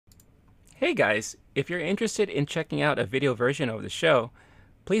Hey guys, if you're interested in checking out a video version of the show,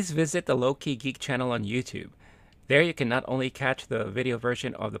 please visit the Low Key Geek channel on YouTube. There you can not only catch the video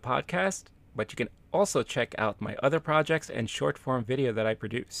version of the podcast, but you can also check out my other projects and short form video that I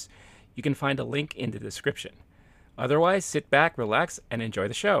produce. You can find a link in the description. Otherwise, sit back, relax, and enjoy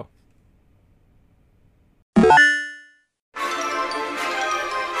the show.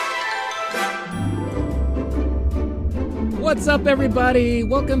 What's up, everybody?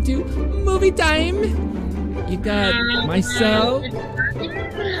 Welcome to Movie Time. You got myself.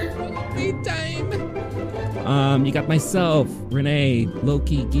 Movie Time. You got myself, Renee,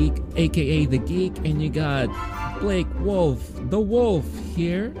 Low-Key Geek, aka The Geek, and you got Blake Wolf, the Wolf,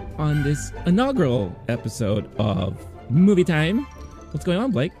 here on this inaugural episode of Movie Time. What's going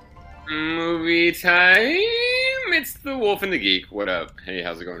on, Blake? Movie time. It's the Wolf and the Geek. What up? Hey,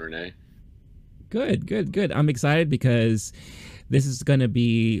 how's it going, Renee? Good. I'm excited because this is going to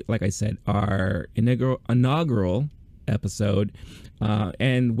be, like I said, our inaugural episode.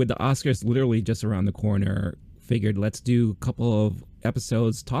 And with the Oscars literally just around the corner, figured let's do a couple of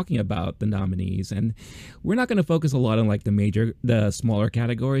episodes talking about the nominees. And we're not going to focus a lot on like the smaller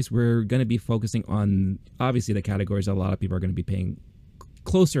categories. We're going to be focusing on, obviously, the categories that a lot of people are going to be paying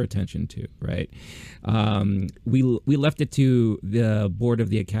closer attention to, right? We left it to the board of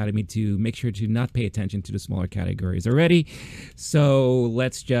the Academy to make sure to not pay attention to the smaller categories already. So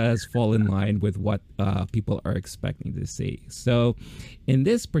let's just fall in line with what people are expecting to see. So in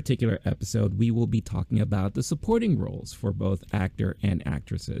this particular episode, we will be talking about the supporting roles for both actor and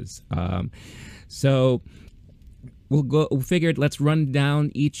actresses. So we figured let's run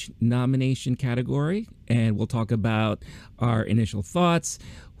down each nomination category and we'll talk about our initial thoughts,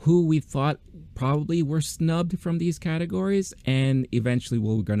 who we thought probably were snubbed from these categories, and eventually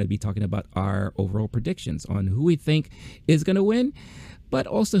we're going to be talking about our overall predictions on who we think is going to win, but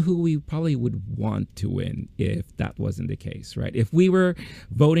also who we probably would want to win if that wasn't the case, right? If we were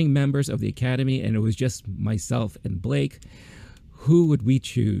voting members of the Academy and it was just myself and Blake, who would we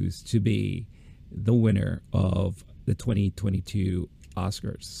choose to be the winner of the 2022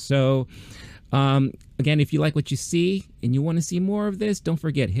 Oscars? So again, if you like what you see and you want to see more of this, don't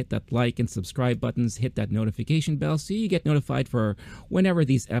forget, hit that like and subscribe buttons, hit that notification bell so you get notified for whenever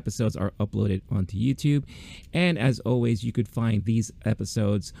these episodes are uploaded onto YouTube. And as always, you could find these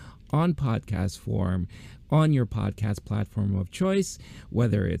episodes on podcast form on your podcast platform of choice,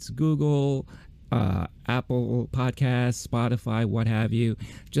 whether it's Google, Apple Podcasts, Spotify, what have you.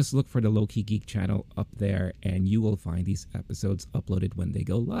 Just look for the Low Key Geek channel up there and you will find these episodes uploaded when they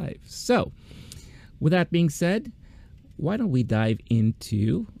go live. So with that being said, why don't we dive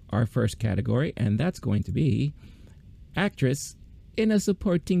into our first category, and that's going to be actress in a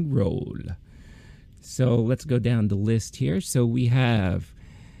supporting role. So let's go down the list here. So we have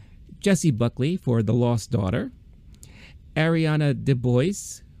Jessie Buckley for The Lost Daughter, Ariana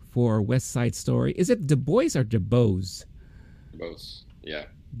DeBose for West Side Story. Is it DeBose or DeBose? DeBose, yeah.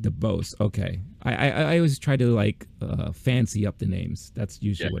 DeBose, okay. I always try to like fancy up the names. That's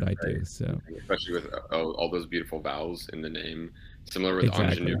usually what I do. So especially with all those beautiful vowels in the name, similar with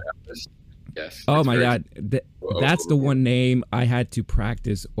exactly. Ingenue. Yes. Oh my God, that's the one name I had to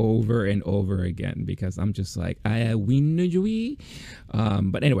practice over and over again because I'm just like Winujui.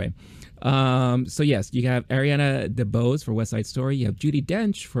 But anyway. So yes, you have Ariana DeBose for West Side Story. You have Judi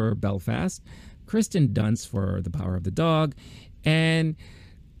Dench for Belfast, Kristen Dunst for The Power of the Dog, and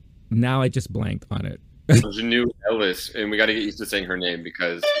now I just blanked on it. Ingenue Ellis, and we got to get used to saying her name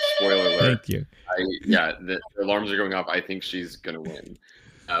because spoiler alert. Thank you. The alarms are going off. I think she's gonna win.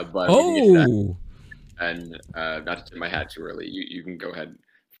 But and not to tip my hat too early. You can go ahead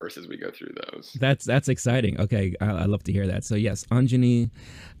first as we go through those. That's exciting. Okay, I love to hear that. So yes, Ingenue.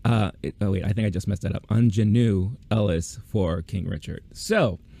 I think I just messed that up. Ingenue Ellis for King Richard.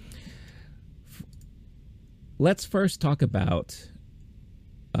 So let's first talk about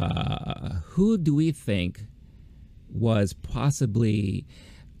who do we think was possibly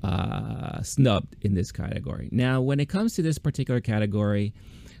snubbed in this category. Now, when it comes to this particular category,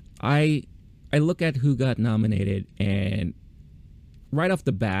 I look at who got nominated, and right off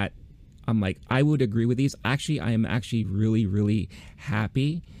the bat, I'm like, I would agree with these. Actually, I am actually really, really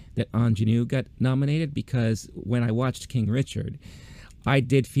happy that Ingenue got nominated because when I watched King Richard, I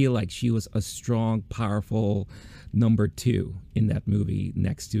did feel like she was a strong, powerful number two in that movie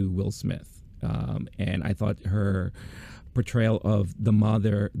next to Will Smith. And I thought her portrayal of the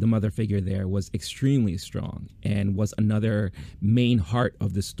mother figure there was extremely strong and was another main heart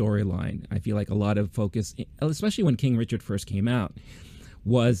of the storyline. I feel like a lot of focus, especially when King Richard first came out,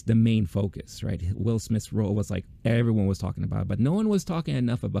 was the main focus, right? Will Smith's role was like everyone was talking about, but no one was talking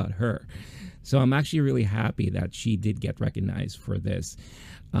enough about her. So I'm actually really happy that she did get recognized for this.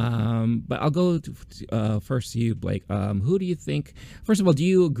 But I'll go first to you, Blake. Who do you think? First of all, do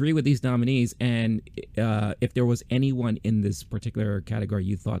you agree with these nominees? And if there was anyone in this particular category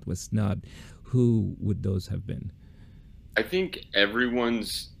you thought was snubbed, who would those have been? I think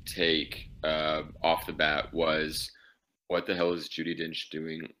everyone's take off the bat was, what the hell is Judi Dench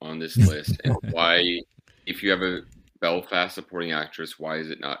doing on this list? And why, if you have a Belfast supporting actress, why is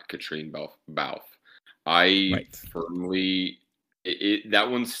it not Katrine Balfe? I firmly, that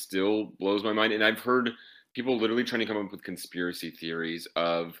one still blows my mind. And I've heard people literally trying to come up with conspiracy theories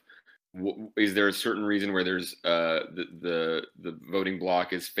of, is there a certain reason where there's the voting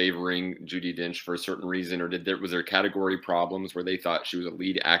block is favoring Judi Dench for a certain reason, or was there category problems where they thought she was a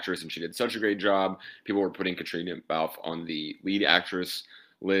lead actress and she did such a great job? People were putting Katrina Balfe on the lead actress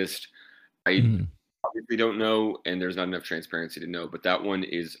list. I obviously don't know, and there's not enough transparency to know, but that one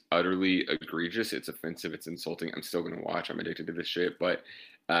is utterly egregious. It's offensive. It's insulting. I'm still going to watch. I'm addicted to this shit, but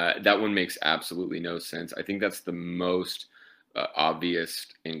that one makes absolutely no sense. I think that's the most obvious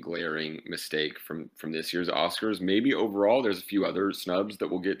and glaring mistake from this year's Oscars. Maybe overall, there's a few other snubs that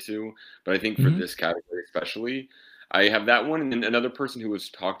we'll get to, but I think for this category especially, I have that one. And then another person who was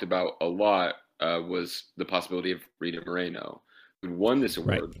talked about a lot was the possibility of Rita Moreno, who won this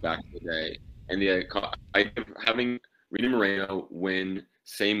award back in the day. And having Rita Moreno win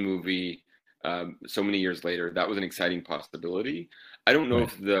same movie so many years later, that was an exciting possibility. I don't know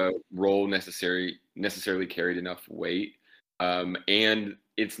if the role necessarily carried enough weight. And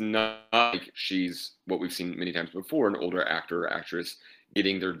it's not like she's, what we've seen many times before, an older actor or actress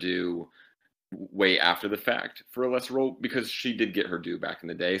getting their due way after the fact for a lesser role, because she did get her due back in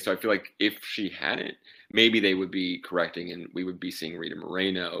the day. So I feel like if she hadn't, maybe they would be correcting and we would be seeing Rita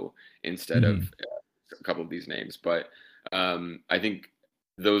Moreno instead of a couple of these names. But I think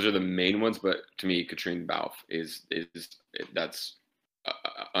those are the main ones. But to me, Katrine Balfe that's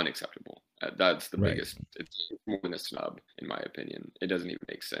unacceptable. That's the biggest. It's more than a snub, in my opinion. It doesn't even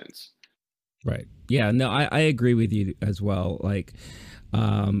make sense. Right. Yeah. No, I agree with you as well. Like,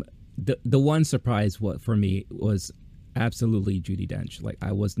 the one surprise for me was absolutely Judi Dench. Like,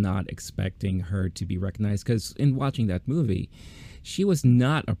 I was not expecting her to be recognized, because in watching that movie, she was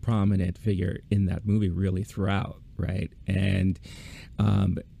not a prominent figure in that movie really throughout. Right. And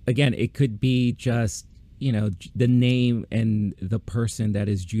again, it could be just, the name and the person that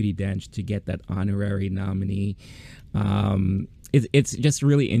is Judi Dench to get that honorary nominee. It's just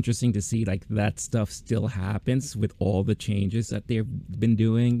really interesting to see like that stuff still happens with all the changes that they've been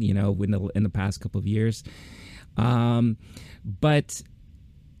doing, in the past couple of years. But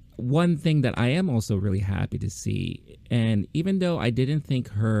one thing that I am also really happy to see, and even though I didn't think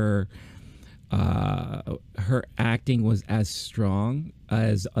her acting was as strong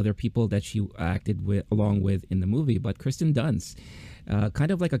as other people that she acted along with in the movie, but Kristen Dunst,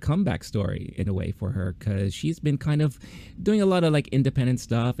 kind of like a comeback story in a way for her, because she's been kind of doing a lot of like independent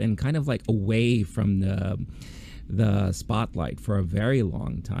stuff and kind of like away from the spotlight for a very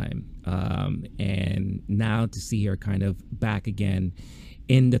long time, and now to see her kind of back again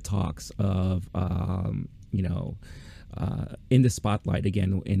in the talks of in the spotlight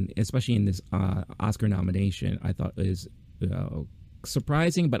again, especially in this Oscar nomination, I thought is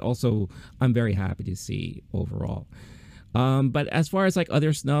surprising, but also I'm very happy to see overall. But as far as like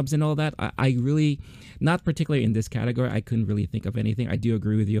other snubs and all that, I really, not particularly in this category, I couldn't really think of anything. I do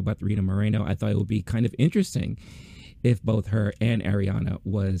agree with you about Rita Moreno. I thought it would be kind of interesting if both her and Ariana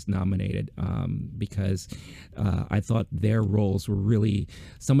was nominated, because I thought their roles were really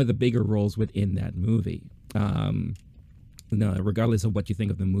some of the bigger roles within that movie. No, regardless of what you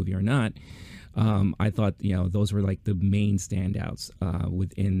think of the movie or not, I thought those were like the main standouts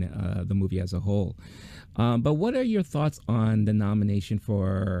within the movie as a whole. But what are your thoughts on the nomination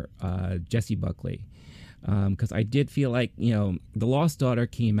for Jessie Buckley? Because I did feel like The Lost Daughter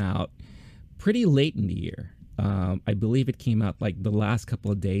came out pretty late in the year. I believe it came out like the last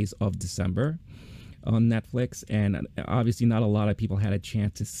couple of days of December on Netflix, and obviously not a lot of people had a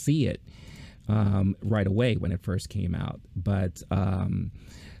chance to see it right away when it first came out. But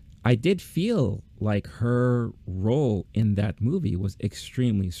I did feel like her role in that movie was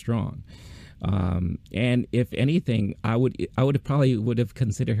extremely strong. And if anything, I would have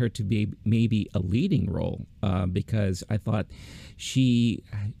considered her to be maybe a leading role, because I thought she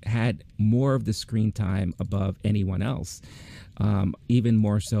had more of the screen time above anyone else, even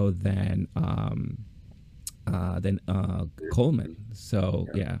more so than Coleman. So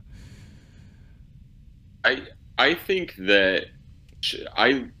yeah. I think that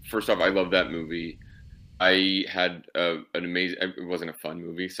I first off, I love that movie. I had an amazing. It wasn't a fun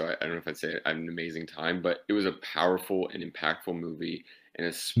movie, so I don't know if I'd say I had an amazing time, but it was a powerful and impactful movie, and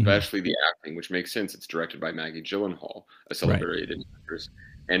Hmm. especially the acting, which makes sense. It's directed by Maggie Gyllenhaal, a Right. celebrated actress.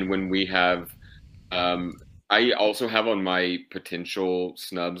 And when we have, um, I also have on my potential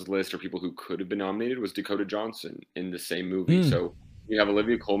snubs list or people who could have been nominated was Dakota Johnson in the same movie. Mm. So you have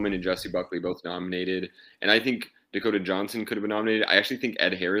Olivia Colman and Jessie Buckley both nominated, and I think Dakota Johnson could have been nominated. I actually think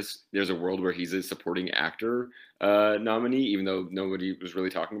Ed Harris, there's a world where he's a supporting actor nominee, even though nobody was really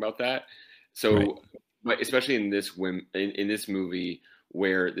talking about that. Right. So, but especially in in this movie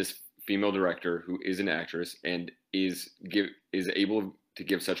where this female director who is an actress and is able to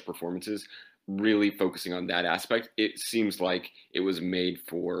give such performances, really focusing on that aspect, it seems like it was made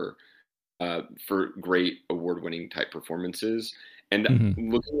for great award-winning type performances. And Hmm.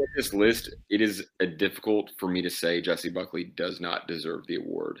 looking at this list, it is difficult for me to say Jessie Buckley does not deserve the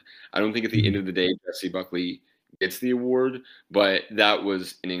award. I don't think at the end Hmm. of the day Jessie Buckley gets the award, but that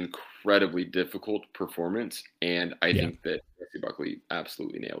was an incredibly difficult performance, and I Yeah. think that Jessie Buckley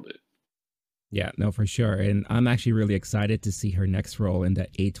absolutely nailed it. Yeah, no, for sure. And I'm actually really excited to see her next role in the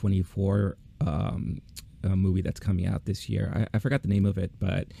A24 movie that's coming out this year. I forgot the name of it,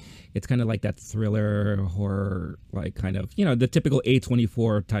 but it's kind of like that thriller horror, like kind of, the typical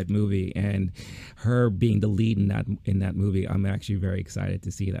A24 type movie. And her being the lead in that movie, I'm actually very excited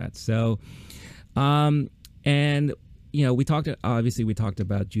to see that. So, um, and we talked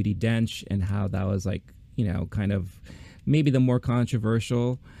about Judy Dench and how that was like, kind of maybe the more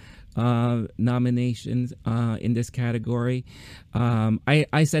controversial nominations in this category.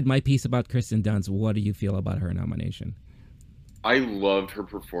 I said my piece about Kristen Dunst. What do you feel about her nomination? I loved her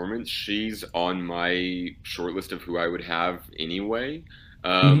performance. She's on my short list of who I would have anyway, Hmm.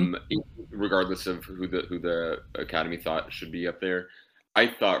 um, regardless of who the Academy thought should be up there. I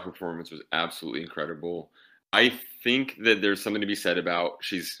thought her performance was absolutely incredible. I think that there's something to be said about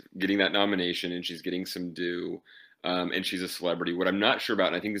she's getting that nomination and she's getting some due, and she's a celebrity. What I'm not sure about,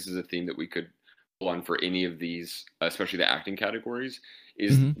 and I think this is a theme that we could pull on for any of these, especially the acting categories,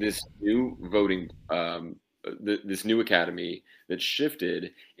 is Hmm. this new voting, this new academy that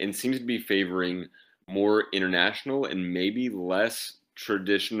shifted and seems to be favoring more international and maybe less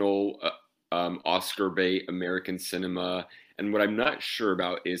traditional Oscar bait American cinema. And what I'm not sure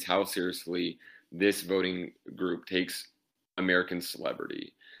about is how seriously this voting group takes American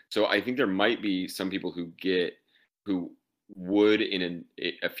celebrity. So I think there might be some people who would in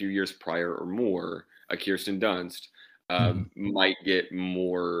a few years prior or more, a Kirsten Dunst, Hmm. might get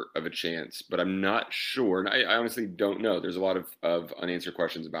more of a chance, but I'm not sure. And I honestly don't know. There's a lot of unanswered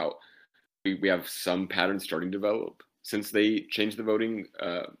questions about we have some patterns starting to develop since they changed the voting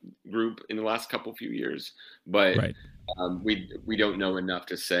group in the last couple few years, but Right. we don't know enough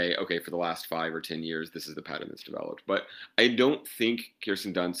to say okay for the last 5 or 10 years this is the pattern that's developed. But I don't think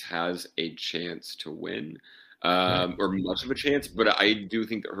Kirsten Dunst has a chance to win. Right. Or much of a chance, but I do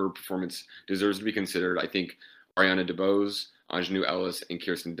think that her performance deserves to be considered. I think Ariana DeBose, Ingenue Ellis, and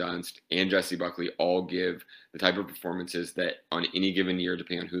Kirsten Dunst and Jessie Buckley all give the type of performances that on any given year,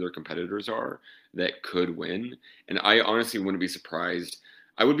 depending on who their competitors are, that could win. And I honestly wouldn't be surprised.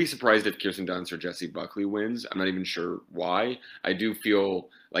 I would be surprised if Kirsten Dunst or Jessie Buckley wins. I'm not even sure why. I do feel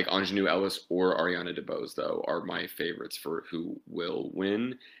like Ingenue Ellis or Ariana DeBose, though, are my favorites for who will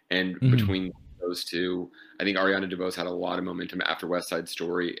win. And Hmm. between those two, I think Ariana DeBose had a lot of momentum after West Side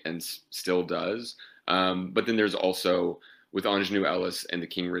Story and still does. But then there's also with Ingenue Ellis and the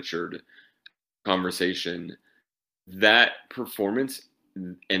King Richard conversation, that performance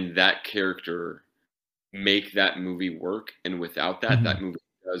and that character make that movie work, and without that, Hmm. that movie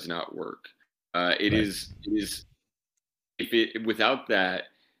does not work. It Right. is it is if it without that,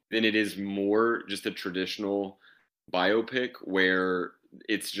 then it is more just a traditional biopic where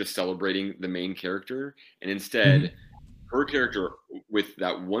it's just celebrating the main character, and Hmm. instead her character with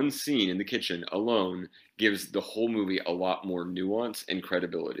that one scene in the kitchen alone gives the whole movie a lot more nuance and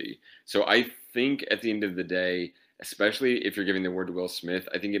credibility. So I think at the end of the day, especially if you're giving the award to Will Smith,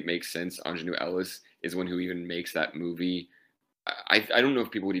 I think it makes sense. Ingenue Ellis is one who even makes that movie. I don't know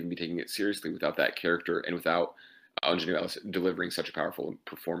if people would even be taking it seriously without that character and without Ingenue Ellis delivering such a powerful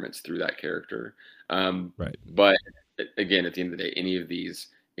performance through that character. Right. But again, at the end of the day, any of these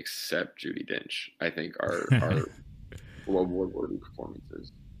except Judy Dench, I think are award-worthy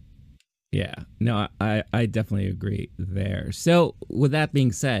performances. Yeah. No, I definitely agree there. So, with that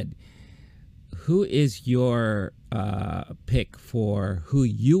being said, who is your pick for who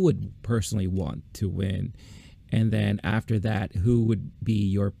you would personally want to win? And then after that, who would be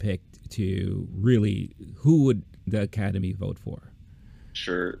your pick to really, who would the Academy vote for?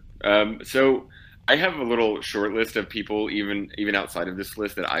 Sure. So I have a little short list of people, even outside of this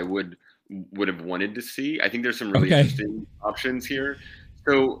list, that I would have wanted to see. I think there's some really Okay. interesting options here.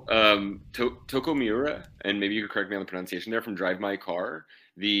 So Toko Miura, and maybe you could correct me on the pronunciation there, from Drive My Car,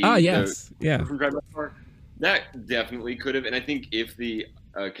 Ah, the yes. Yeah. from Drive My Car, that definitely could have. And I think if the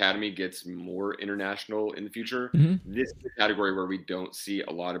Academy gets more international in the future, Hmm. this is a category where we don't see a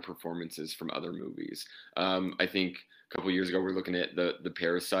lot of performances from other movies. I think a couple years ago we are looking at the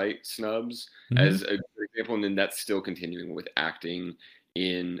Parasite snubs Hmm. as a good example, and then that's still continuing with acting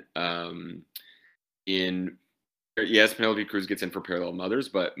in in yes, Penelope Cruz gets in for Parallel Mothers,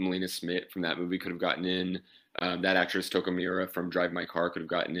 but Melina Smith from that movie could have gotten in. That actress Tokomura from Drive My Car could have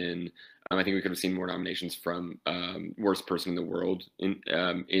gotten in. I think we could have seen more nominations from Worst Person in the World in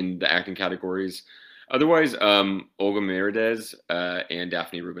the acting categories. Otherwise, Olga Mercedes and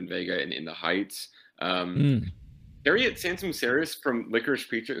Daphne Rubin Vega in The Heights. Mm. Harriet Sansom Saris from Licorice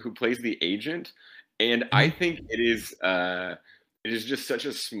Pizza, who plays the agent, and I Hmm. think it is just such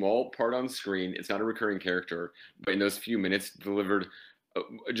a small part on screen. It's not a recurring character, but in those few minutes, delivered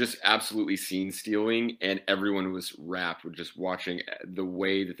just absolutely scene stealing, and everyone was rapt with just watching the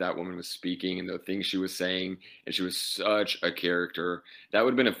way that that woman was speaking and the things she was saying, and she was such a character. That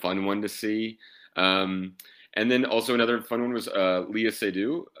would have been a fun one to see. Um, and then also another fun one was Leah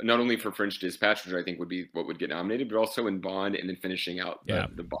Seydoux, not only for French Dispatch, which I think would be what would get nominated, but also in Bond, and then finishing out Yeah.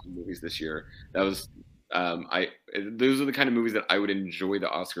 the Bond movies this year. That was I those are the kind of movies that I would enjoy the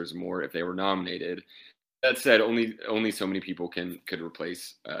Oscars more if they were nominated. That said, only so many people could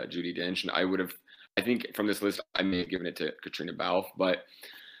replace Judi Dench, and I think from this list I may have given it to Katrina Balfe, but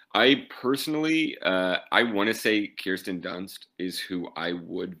I personally, I want to say Kirsten Dunst is who I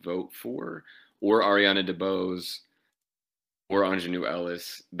would vote for, or Ariana DeBose, or Ingenue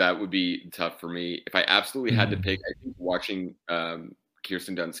Ellis. That would be tough for me. If I absolutely had to Hmm. pick, I think watching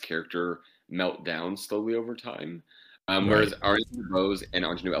Kirsten Dunst's character melt down slowly over time, whereas Right. Ariana DeBose and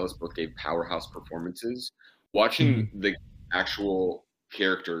Ingenue Ellis both gave powerhouse performances. Watching Hmm. the actual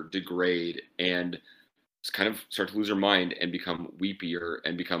character degrade and kind of start to lose her mind and become weepier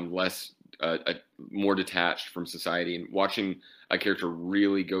and become less more detached from society, and watching a character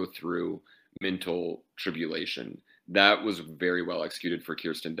really go through mental tribulation, that was very well executed for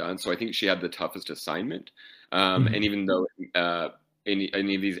Kirsten Dunst. So I think she had the toughest assignment, and Hmm. even though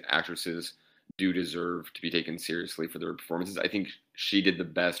any of these actresses do deserve to be taken seriously for their performances, I think she did the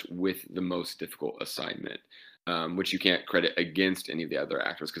best with the most difficult assignment, which you can't credit against any of the other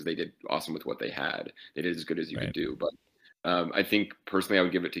actors because they did awesome with what they had. They did as good as you could Right. do. But I think personally, I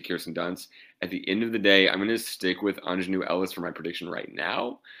would give it to Kirsten Dunst. At the end of the day, I'm going to stick with Ingenue Ellis for my prediction right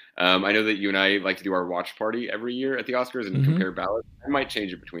now. I know that you and I like to do our watch party every year at the Oscars and Hmm. compare ballots. I might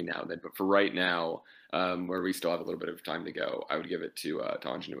change it between now and then, but for right now, where we still have a little bit of time to go, I would give it to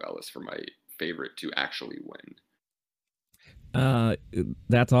Ingenue Ellis for my favorite to actually win. Uh,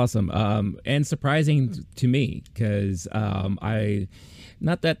 that's awesome. And surprising to me because I,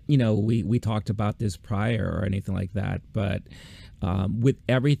 not that we talked about this prior or anything like that, but with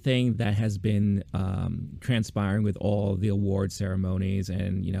everything that has been transpiring with all the award ceremonies,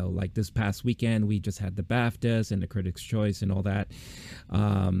 and like this past weekend, we just had the BAFTAs and the Critics' Choice and all that.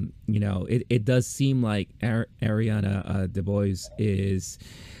 It does seem like Ariana DeBose is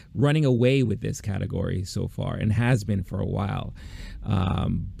running away with this category so far and has been for a while.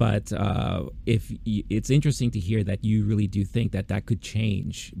 But it's interesting to hear that you really do think that that could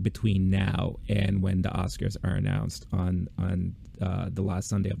change between now and when the Oscars are announced on the last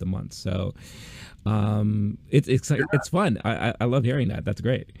Sunday of the month. So it's fun. I love hearing that. That's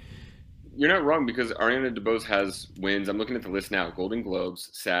great. You're not wrong because Ariana DeBose has wins. I'm looking at the list now: Golden Globes,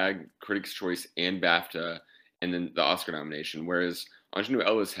 SAG, Critics' Choice, and BAFTA, and then the Oscar nomination. Whereas Ingenue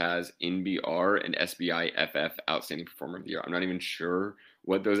Ellis has NBR and SBIFF Outstanding Performer of the Year. I'm not even sure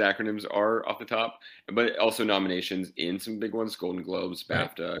what those acronyms are off the top, but also nominations in some big ones: Golden Globes, Right.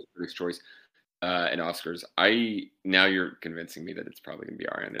 BAFTA, Critics' Choice, and Oscars. I Now you're convincing me that it's probably going to be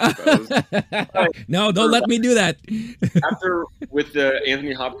Ariana DeBose. But No, don't let me do that. after with the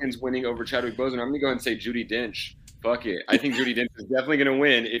Anthony Hopkins winning over Chadwick Boseman, I'm gonna go ahead and say Judi Dench. Fuck it. I think Judi Dench is definitely gonna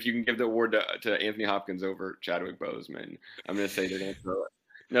win if you can give the award to Anthony Hopkins over Chadwick Boseman. I'm gonna say that answer.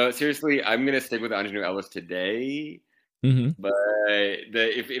 No, seriously, I'm gonna stick with Ingenue Ellis today. Hmm. But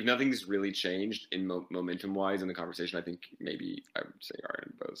if nothing's really changed in momentum wise in the conversation, I think maybe I would say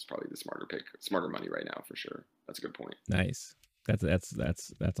Aaron Bose is probably the smarter pick, smarter money right now for sure. That's a good point. Nice. That's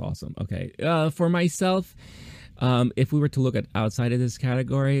awesome. Okay. For myself, if we were to look at outside of this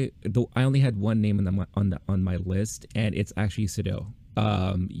category, I only had one name on my list, and it's actually Sado.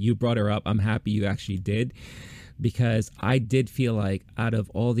 You brought her up. I'm happy you actually did, because I did feel like out of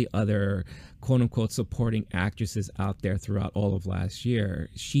all the other quote unquote supporting actresses out there throughout all of last year,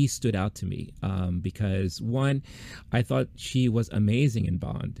 she stood out to me, because one, I thought she was amazing in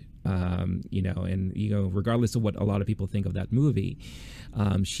Bond. Regardless of what a lot of people think of that movie,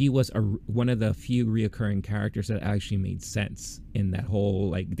 she was one of the few reoccurring characters that actually made sense in that whole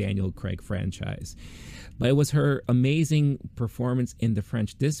like Daniel Craig franchise. But it was her amazing performance in The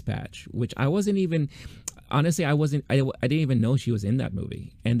French Dispatch, which I wasn't even, honestly, I didn't even know she was in that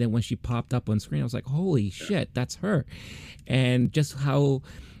movie. And then when she popped up on screen, I was like, holy shit, that's her. And just how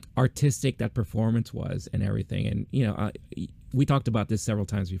artistic that performance was and everything. And, we talked about this several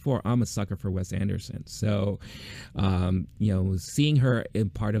times before. I'm a sucker for Wes Anderson. So, seeing her in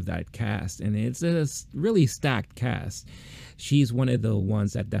part of that cast, and it's a really stacked cast, she's one of the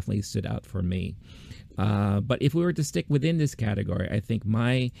ones that definitely stood out for me. But if we were to stick within this category, I think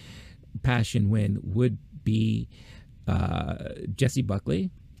my passion win would be Jessie Buckley,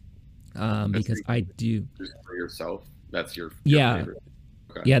 because I do. Just for yourself, that's your favorite.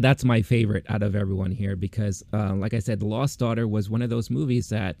 Okay. Yeah, that's my favorite out of everyone here because, like I said, The Lost Daughter was one of those movies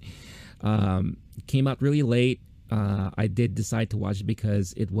that came out really late. I did decide to watch it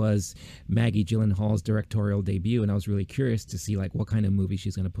because it was Maggie Gyllenhaal's directorial debut, and I was really curious to see like what kind of movie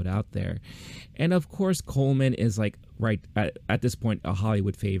she's going to put out there. And of course, Coleman is like right at this point a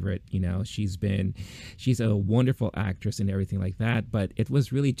Hollywood favorite. She's a wonderful actress and everything like that. But it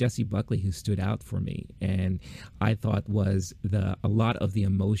was really Jessie Buckley who stood out for me, and I thought was a lot of the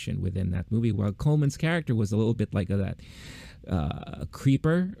emotion within that movie. While Coleman's character was a little bit like that.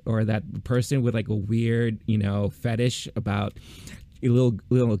 Creeper, or that person with like a weird fetish about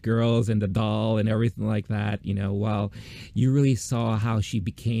little girls and the doll and everything like that, while you really saw how she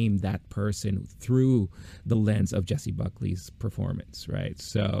became that person through the lens of Jessie Buckley's performance, right?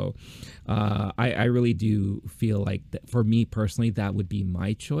 So I really do feel like that, for me personally, that would be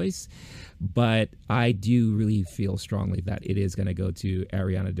my choice, but I do really feel strongly that it is going to go to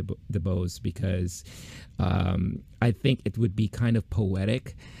Ariana DeBose because I think it would be kind of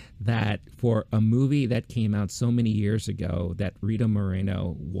poetic that for a movie that came out so many years ago that Rita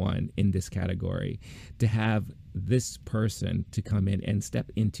Moreno won in this category, to have this person to come in and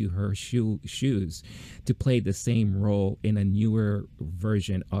step into her shoes to play the same role in a newer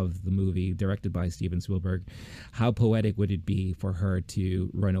version of the movie directed by Steven Spielberg. How poetic would it be for her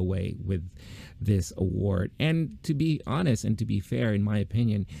to run away with this award? And to be honest and to be fair, in my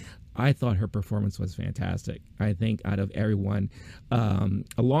opinion, I thought her performance was fantastic. I think out of everyone,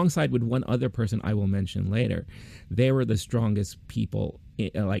 alongside with one other person I will mention later, they were the strongest people,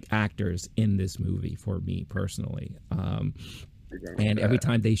 like actors in this movie for me personally. And every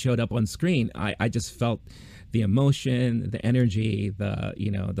time they showed up on screen, I just felt the emotion, the energy,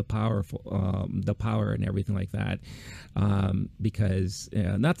 the power and everything like that. Because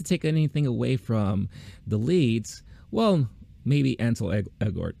not to take anything away from the leads, well, maybe Ansel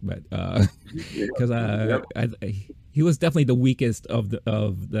Elgort, but because he was definitely the weakest of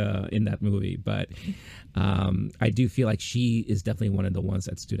the in that movie. But I do feel like she is definitely one of the ones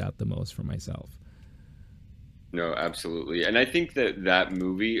that stood out the most for myself. No, absolutely. And I think that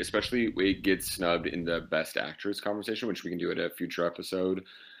movie, especially it gets snubbed in the Best Actress conversation, which we can do at a future episode.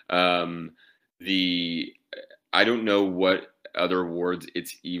 I don't know what other awards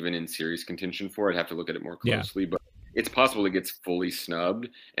it's even in serious contention for. I'd have to look at it more closely, but it's possible it gets fully snubbed.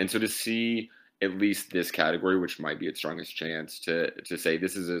 And so to see at least this category, which might be its strongest chance, to say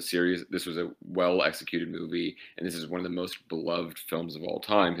this was a well executed movie, and this is one of the most beloved films of all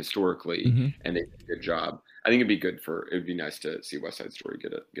time historically, and they did a good job. I think it'd be nice to see West Side Story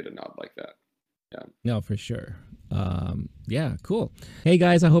get a nod like that. Yeah. No, for sure. Yeah, cool. Hey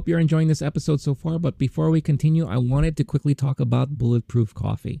guys, I hope you're enjoying this episode so far, but before we continue, I wanted to quickly talk about Bulletproof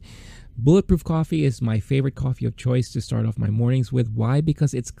Coffee. Bulletproof Coffee is my favorite coffee of choice to start off my mornings with. Why?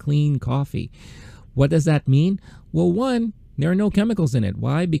 Because it's clean coffee. What does that mean? Well, one, there are no chemicals in it.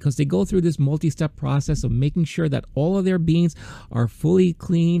 Why? Because they go through this multi-step process of making sure that all of their beans are fully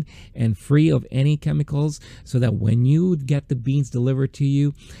clean and free of any chemicals, so that when you get the beans delivered to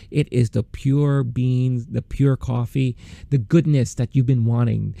you, it is the pure beans, the pure coffee, the goodness that you've been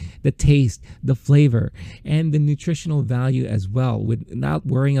wanting, the taste, the flavor, and the nutritional value as well, without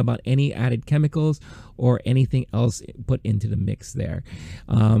worrying about any added chemicals or anything else put into the mix there.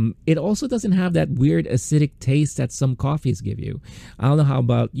 It also doesn't have that weird acidic taste that some coffees give you. I don't know how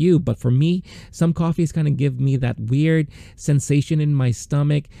about you, but for me, some coffees kind of give me that weird sensation in my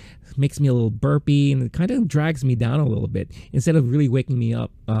stomach, makes me a little burpy, and it kind of drags me down a little bit instead of really waking me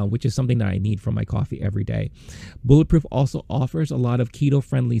up, which is something that I need from my coffee every day. Bulletproof also offers a lot of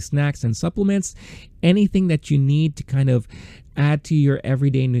keto-friendly snacks and supplements, anything that you need to kind of add to your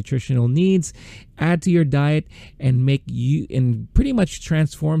everyday nutritional needs, add to your diet, and make you, and pretty much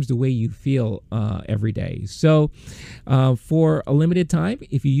transforms the way you feel every day. So for a limited time,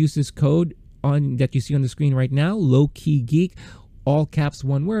 if you use this code on that you see on the screen right now, Low Key Geek, all caps,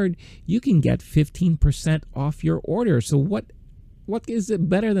 one word, you can get 15% off your order. So what is it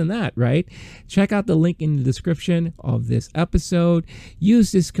better than that, right? Check out the link in the description of this episode.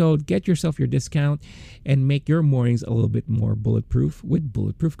 Use this code, get yourself your discount, and make your mornings a little bit more bulletproof with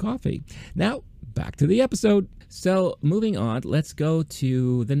Bulletproof Coffee. Now, back to the episode. So moving on, let's go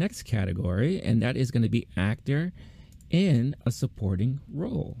to the next category, and that is going to be actor in a supporting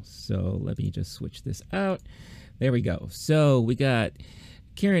role. So let me just switch this out. There we go. So we got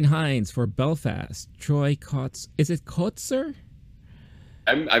Ciarán Hinds for Belfast, Troy Kotzer. Is it Kotzer?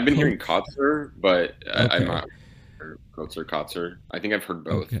 I've been hearing Kotzer, but Okay. I'm not sure. Kotzer. I think I've heard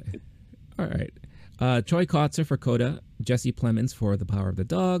both. Okay. All right. Troy Kotzer for Coda, Jesse Plemons for The Power of the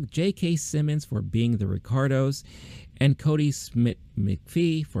Dog, J.K. Simmons for Being the Ricardos, and Cody Smith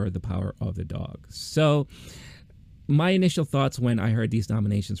McPhee for The Power of the Dog. So my initial thoughts when I heard these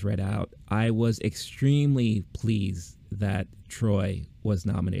nominations read out, I was extremely pleased that Troy was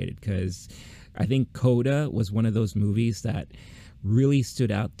nominated, because I think Coda was one of those movies that really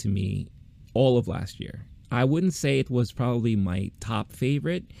stood out to me all of last year. I wouldn't say it was probably my top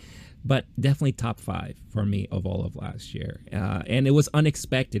favorite, but definitely top 5 for me of all of last year. And it was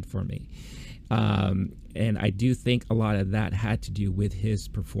unexpected for me. And I do think a lot of that had to do with his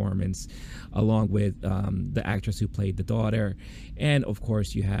performance, along with the actress who played the daughter. And of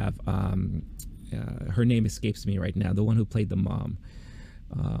course, you have her name escapes me right now, the one who played the mom.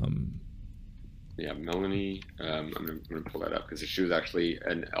 Yeah, Melanie. I'm gonna pull that up because she was actually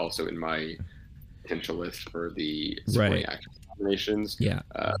also in my potential list for the supporting actress nominations. Yeah.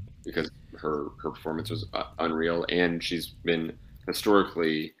 Because her performance was unreal, and she's been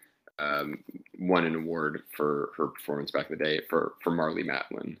historically won an award for her performance back in the day for Marlee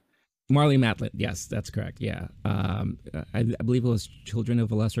Matlin. Marlee Matlin, yes, that's correct. Yeah, I believe it was Children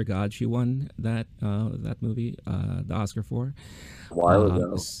of a Lesser God. She won that movie, the Oscar for. A while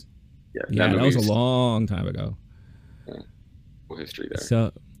ago. Yeah, that was a long time ago. Full history there.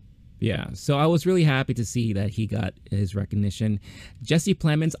 So I was really happy to see that he got his recognition. Jesse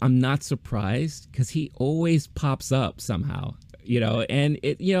Plemons, I'm not surprised, because he always pops up somehow, and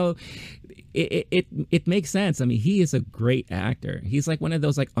it makes sense. I mean, he is a great actor. He's like one of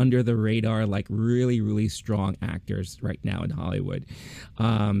those like under the radar, like really, really strong actors right now in Hollywood.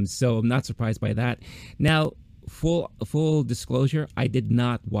 So I'm not surprised by that. Now, full disclosure, I did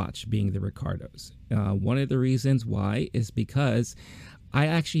not watch Being the Ricardos. One of the reasons why is because I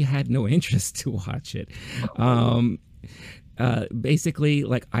actually had no interest to watch it. Basically,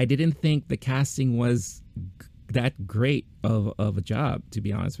 like, I didn't think the casting was that great of a job, to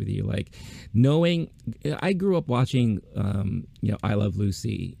be honest with you. Like, knowing, I grew up watching I Love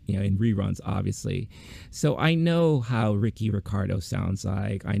Lucy, in reruns, obviously, so I know how Ricky Ricardo sounds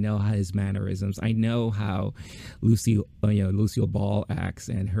like. I know how his mannerisms. I know how Lucille Ball acts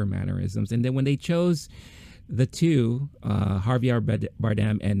and her mannerisms. And then when they chose the two, Javier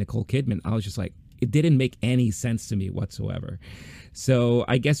Bardem and Nicole Kidman, I was just like, it didn't make any sense to me whatsoever. So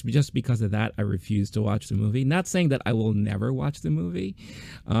I guess just because of that, I refused to watch the movie. Not saying that I will never watch the movie,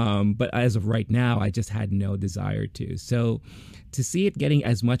 but as of right now, I just had no desire to. So to see it getting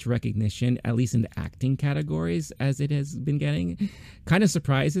as much recognition, at least in the acting categories, as it has been getting, kind of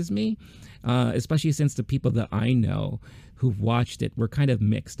surprises me, especially since the people that I know who've watched it were kind of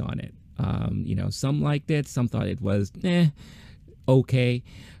mixed on it. Some liked it, some thought it was okay.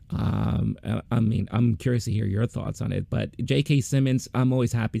 I mean, I'm curious to hear your thoughts on it, but J.K. Simmons, I'm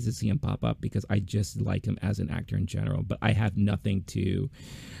always happy to see him pop up because I just like him as an actor in general, but I have nothing to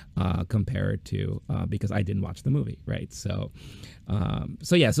compare it to because I didn't watch the movie, right? So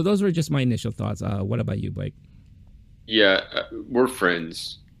those were just my initial thoughts. What about you, Blake? Yeah, we're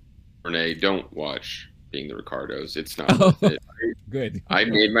friends. Renee, don't watch Being the Ricardos. It's not worth it. Good. I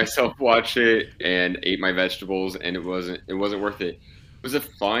made myself watch it and ate my vegetables, and it wasn't worth it. It was a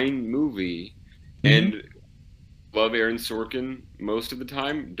fine movie, and love Aaron Sorkin most of the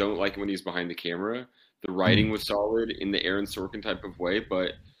time. Don't like when he's behind the camera. The writing was solid in the Aaron Sorkin type of way,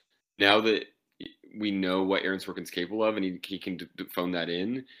 but now that we know what Aaron Sorkin's capable of, and he can phone that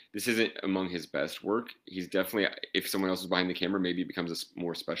in, this isn't among his best work. He's definitely, if someone else is behind the camera, maybe it becomes a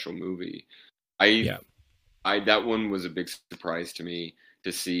more special movie. That one was a big surprise to me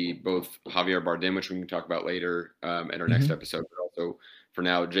to see both Javier Bardem, which we can talk about later in our next Hmm. episode, but also for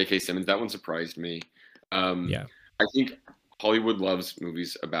now, J.K. Simmons. That one surprised me. Um, Yeah. I think Hollywood loves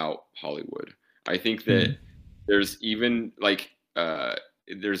movies about Hollywood. I think that Mm. there's even like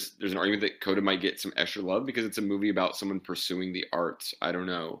there's an argument that Coda might get some extra love because it's a movie about someone pursuing the arts. I don't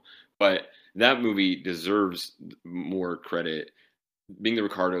know, but that movie deserves more credit. Being the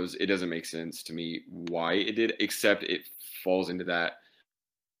Ricardos, it doesn't make sense to me why it did, except it falls into that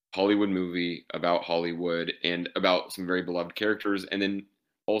Hollywood movie about Hollywood and about some very beloved characters. And then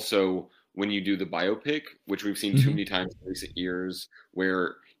also when you do the biopic, which we've seen too Hmm. many times in recent years,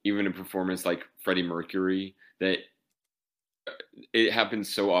 where even a performance like Freddie Mercury, that it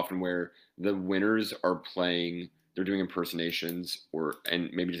happens so often where the winners are playing, they're doing impersonations or and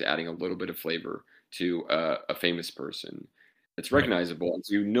maybe just adding a little bit of flavor to a famous person. It's Right. recognizable, and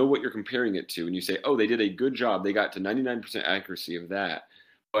so you know what you're comparing it to, and you say, "Oh, they did a good job. They got to 99% accuracy of that."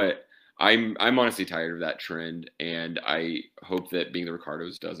 But I'm honestly tired of that trend, and I hope that Being the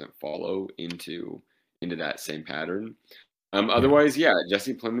Ricardos doesn't follow into that same pattern. Yeah. Otherwise, yeah,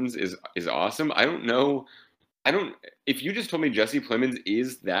 Jesse Plemons is awesome. I don't know. I don't. If you just told me Jesse Plemons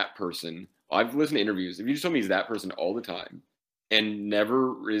is that person, I've listened to interviews. If you just told me he's that person all the time, and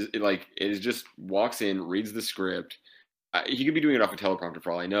never is like is just walks in, reads the script, he could be doing it off a teleprompter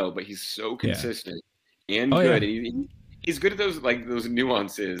for all I know. But he's so Yeah. consistent and Oh good, yeah. and he's good at those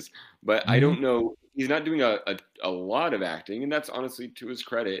nuances. But I Hmm. don't know. He's not doing a lot of acting, and that's honestly to his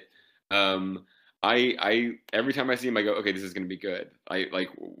credit. Um, I every time I see him, I go, okay, this is going to be good. I like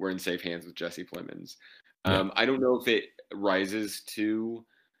we're in safe hands with Jesse Plemons. Yeah. I don't know if it rises to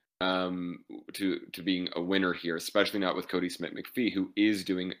being a winner here, especially not with Cody Smith McPhee, who is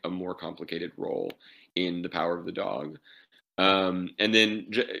doing a more complicated role in The Power of the Dog. And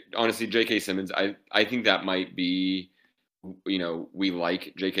then honestly, J.K. Simmons, I think that might be, we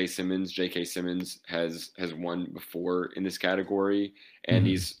like J.K. Simmons. J.K. Simmons has won before in this category, and Hmm.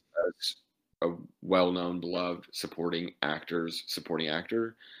 he's a well-known, beloved supporting actor.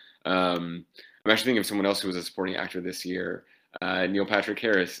 I'm actually thinking of someone else who was a supporting actor this year, Neil Patrick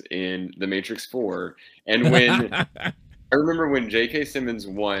Harris in The Matrix 4. And when I remember when J.K. Simmons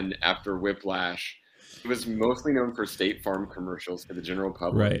won after Whiplash, he was mostly known for State Farm commercials to the general Right.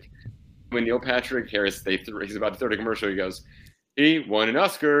 public. When Neil Patrick Harris, he's about to throw a commercial, he goes, "He won an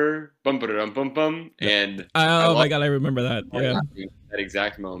Oscar, bum ba dum bum bum," Yeah. and I Oh my lost God, I remember that. my Yeah. laughing at that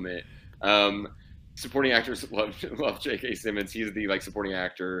exact moment. Um, Supporting actors love J.K. Simmons. He's the supporting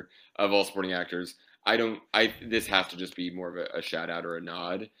actor of all supporting actors. I don't. I This has to just be more of a shout out or a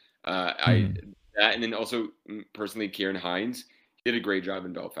nod. I Hmm. That, and then also personally, Kieran Hines did a great job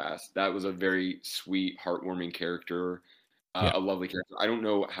in Belfast. That was a very sweet, heartwarming character, Yeah. a lovely character. I don't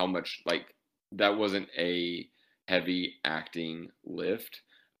know how much that wasn't a heavy acting lift.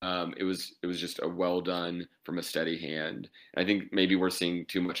 It was just a well done from a steady hand. And I think maybe we're seeing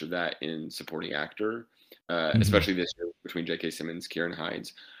too much of that in supporting actor, Hmm. especially this year between J.K. Simmons, Kieran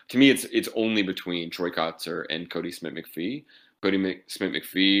Hines. To me, it's only between Troy Kotzer and Cody Smith McPhee. Smith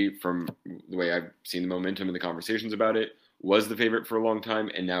McPhee, from the way I've seen the momentum and the conversations about it, was the favorite for a long time,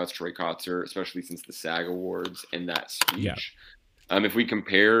 and now it's Troy Kotzer, especially since the SAG Awards and that Yeah. speech. If we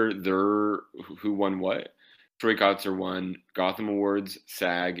compare their who won what, Troy Kotzer won Gotham Awards,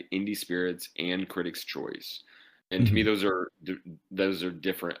 SAG, Indie Spirits, and Critics' Choice. And to me, Hmm. those are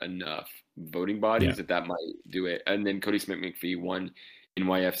different enough voting bodies Yeah. that might do it. And then Cody Smith McPhee won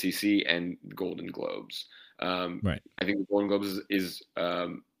NYFCC and Golden Globes. Right. I think the Golden Globes is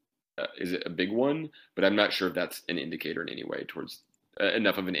a big one, but I'm not sure if that's an indicator in any way towards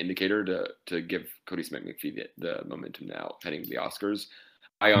enough of an indicator to give Cody Smith McPhee the momentum now heading to the Oscars.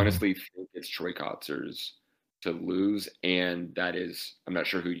 I Hmm. honestly think it's Troy Kotzer's to lose, and that is, I'm not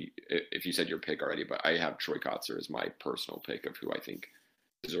sure if you said your pick already, but I have Troy Kotzer as my personal pick of who I think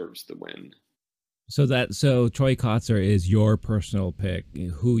deserves the win. So Troy Kotzer is your personal pick.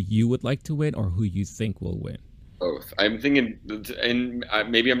 Who you would like to win, or who you think will win? Both. I'm thinking, and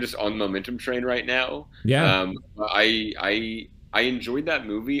maybe I'm just on the momentum train right now. Yeah. I enjoyed that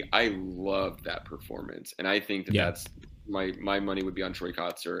movie. I loved that performance, and I think that Yeah. that's my money would be on Troy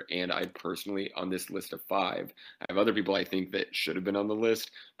Kotzer. And I personally, on this list of five, I have other people I think that should have been on the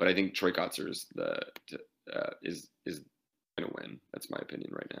list, but I think Troy Kotzer is gonna win. That's my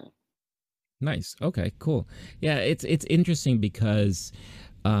opinion right now. Nice. Okay. Cool. Yeah. It's interesting because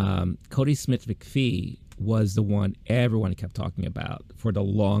Cody Smith McPhee was the one everyone kept talking about for the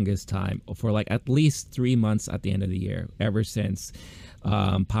longest time, for like at least 3 months at the end of the year, ever since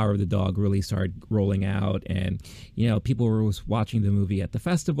Power of the Dog really started rolling out, and people were watching the movie at the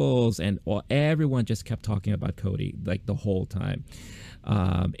festivals, and everyone just kept talking about Cody like the whole time.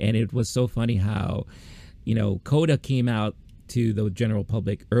 And it was so funny how, Coda came out to the general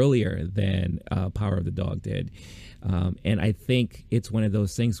public earlier than Power of the Dog did. And I think it's one of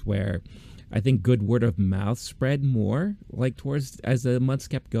those things where I think good word of mouth spread more, like towards as the months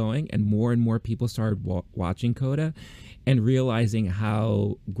kept going, and more people started watching Coda, and realizing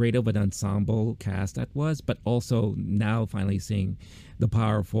how great of an ensemble cast that was, but also now finally seeing the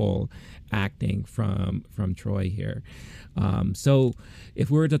powerful acting from Troy here. So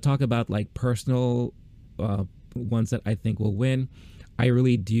if we were to talk about like personal ones that I think will win, I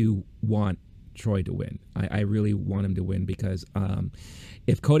really do want Troy to win. I really want him to win because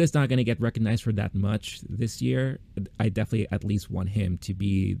if Coda's not going to get recognized for that much this year, I definitely at least want him to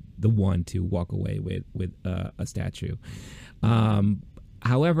be the one to walk away with a statue.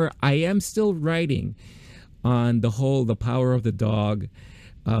 However, I am still writing on the Power of the Dog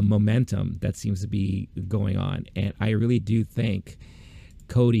momentum that seems to be going on, and I really do think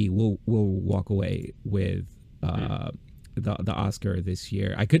Cody will walk away with the Oscar this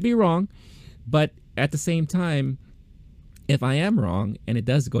year. I could be wrong, but at the same time, if I am wrong and it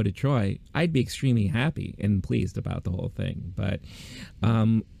does go to Troy, I'd be extremely happy and pleased about the whole thing. But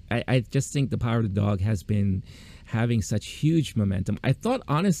I just think the Power of the Dog has been having such huge momentum. I thought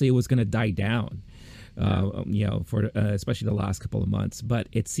honestly it was going to die down, for especially the last couple of months, but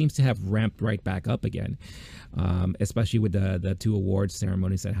it seems to have ramped right back up again, especially with the two awards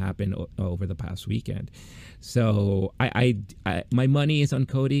ceremonies that happened over the past weekend. So I my money is on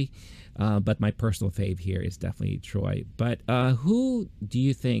Cody. But my personal fave here is definitely Troy. But who do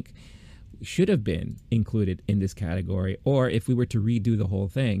you think should have been included in this category? Or if we were to redo the whole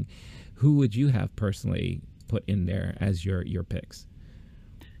thing, who would you have personally put in there as your picks?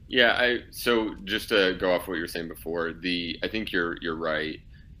 Yeah, so just to go off what you were saying before, I think you're right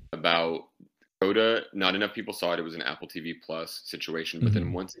about Coda. Not enough people saw it. It was an Apple TV Plus situation, but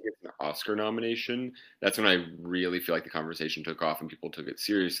then once it gets an Oscar nomination, that's when I really feel like the conversation took off and people took it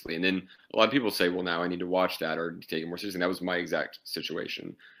seriously. And then a lot of people say, "Well, now I need to watch that or take it more seriously." And that was my exact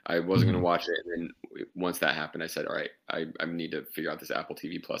situation. I wasn't going to watch it, and then once that happened, I said, "All right, I need to figure out this Apple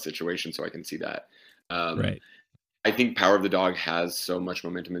TV Plus situation so I can see that." Right. I think Power of the Dog has so much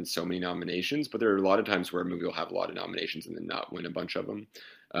momentum and so many nominations, but there are a lot of times where a movie will have a lot of nominations and then not win a bunch of them.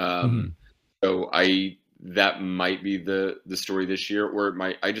 So that might be the story this year, or it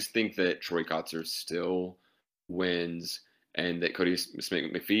might. I just think that Troy Kotsur still wins, and that Cody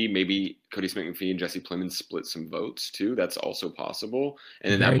Smith-McPhee, maybe Cody Smith-McPhee and Jesse Plemons split some votes too. That's also possible,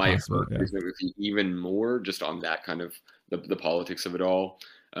 and then Very that might possible, hurt Cody Smith-McPhee even more, just on that kind of the politics of it all.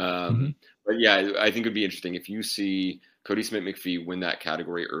 But yeah, I think it'd be interesting if you see Cody Smith-McPhee win that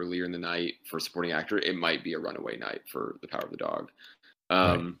category earlier in the night for supporting actor. It might be a runaway night for The Power of the Dog.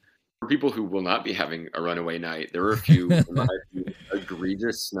 For people who will not be having a runaway night, there are a few, in my opinion,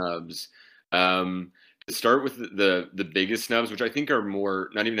 egregious snubs. To start with the biggest snubs, which I think are more,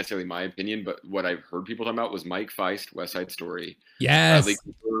 not even necessarily my opinion, but what I've heard people talking about, was Mike Feist, West Side Story, Yes, Bradley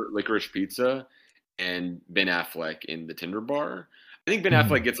Cooper, Licorice Pizza, and Ben Affleck in The Tinder Bar. I think Ben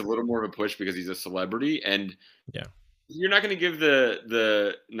Affleck gets a little more of a push because he's a celebrity, and you're not going to give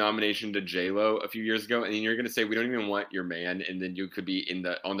the nomination to J-Lo a few years ago, and then you're going to say we don't even want your man, and then you could be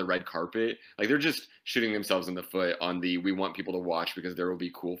on the red carpet. Like, they're just shooting themselves in the foot on we want people to watch because there will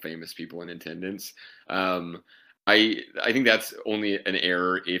be cool, famous people in attendance. I think that's only an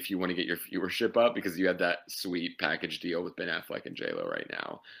error if you want to get your viewership up, because you had that sweet package deal with Ben Affleck and J-Lo right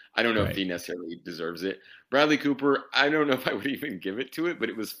now. I don't know if he necessarily deserves it. Bradley Cooper, I don't know if I would even give it to it, but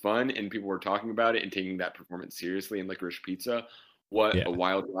it was fun and people were talking about it and taking that performance seriously in Licorice Pizza. What a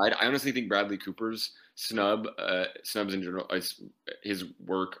wild ride. I honestly think Bradley Cooper's snubs in general, his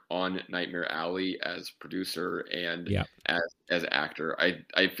work on Nightmare Alley as producer and as actor,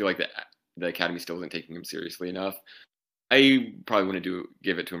 I feel like the Academy still isn't taking him seriously enough. I probably wouldn't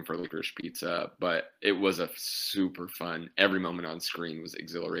give it to him for Licorice Pizza, but it was a super fun. Every moment on screen was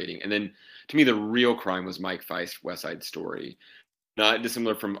exhilarating. And then, to me, the real crime was Mike Feist, West Side Story. Not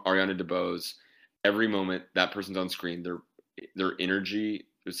dissimilar from Ariana DeBose. Every moment that person's on screen, their energy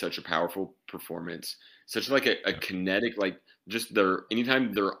is such a powerful performance. Such like a kinetic, like just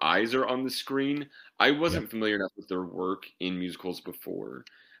anytime their eyes are on the screen. I wasn't familiar enough with their work in musicals before.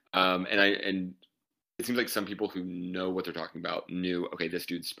 And it seems like some people who know what they're talking about knew, okay, this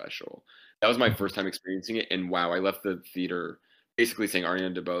dude's special. That was my first time experiencing it, and wow, I left the theater basically saying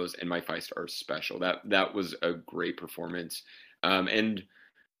Ariana DeBose and Mike Feist are special. That was a great performance, and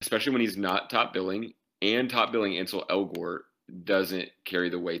especially when he's not top billing, Ansel Elgort doesn't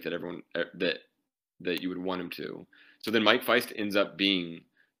carry the weight that everyone that you would want him to. So then Mike Feist ends up being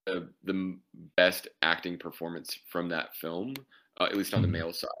the best acting performance from that film. at least on the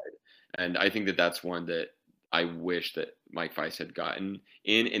male side. And I think that that's one that I wish that Mike Feist had gotten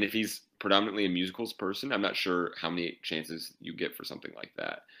in. And if he's predominantly a musicals person, I'm not sure how many chances you get for something like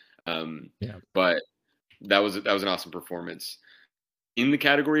that. Yeah. But that was an awesome performance. In the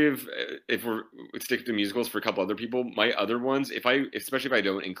category of if we're stick to musicals for a couple other people, my other ones, especially if I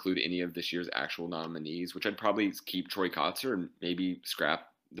don't include any of this year's actual nominees, which I'd probably keep Troy Kotzer and maybe scrap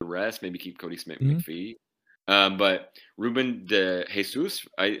the rest, maybe keep Cody Smith McPhee. But Ruben de Jesus,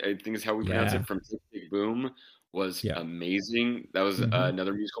 I think is how we pronounce it, from Tick Tick Boom, was amazing. That was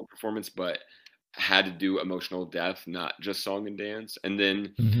another musical performance, but had to do emotional depth, not just song and dance. And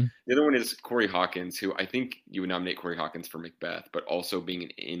then the other one is Corey Hawkins, who I think you would nominate Corey Hawkins for Macbeth, but also being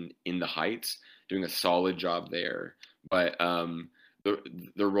in the Heights, doing a solid job there. But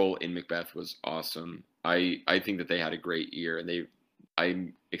their role in Macbeth was awesome. I think that they had a great year, and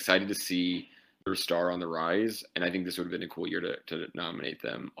I'm excited to see their star on the rise, and I think this would have been a cool year to nominate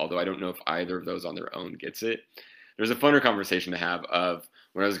them. Although I don't know if either of those on their own gets it. There's a funner conversation to have of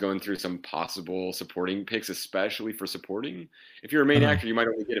when I was going through some possible supporting picks, especially for supporting. If you're a main actor, you might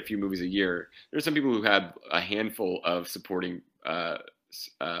only get a few movies a year. There's some people who had a handful of supporting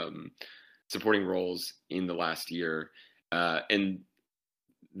roles in the last year, and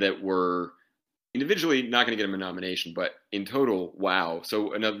that were individually not going to get him a nomination, but in total, wow.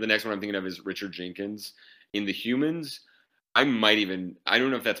 So the next one I'm thinking of is Richard Jenkins in The Humans. I don't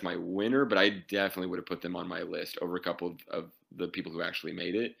know if that's my winner, but I definitely would have put them on my list over a couple of the people who actually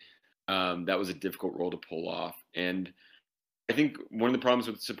made it. That was a difficult role to pull off. And I think one of the problems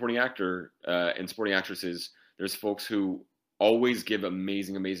with supporting actor and supporting actresses, there's folks who always give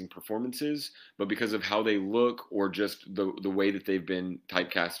amazing, amazing performances, but because of how they look or just the way that they've been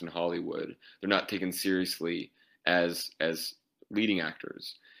typecast in Hollywood, they're not taken seriously as leading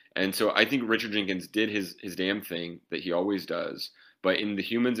actors. And so I think Richard Jenkins did his damn thing that he always does. But in The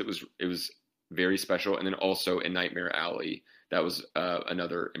Humans, it was very special. And then also in Nightmare Alley, that was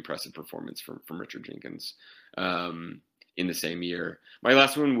another impressive performance from Richard Jenkins in the same year. My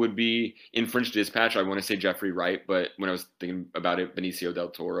last one would be in French Dispatch. I want to say Jeffrey Wright, but when I was thinking about it, Benicio del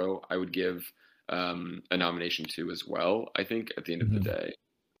Toro, I would give a nomination to as well, I think, at the end of the day.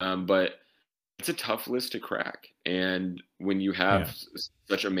 But it's a tough list to crack. And when you have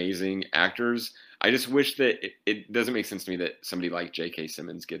such amazing actors, I just wish that it doesn't make sense to me that somebody like J.K.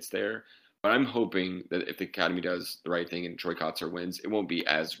 Simmons gets there. But I'm hoping that if the Academy does the right thing and Troy Kotzer wins, it won't be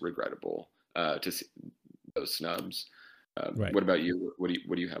as regrettable to see those snubs. What about you? What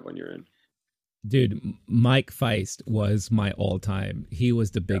do you have on your end? Dude, Mike Feist was my all-time. He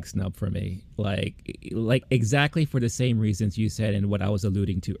was the big snub for me. Like exactly for the same reasons you said and what I was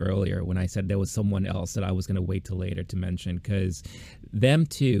alluding to earlier when I said there was someone else that I was going to wait till later to mention, because them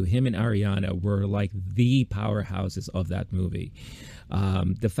two, him and Ariana, were like the powerhouses of that movie.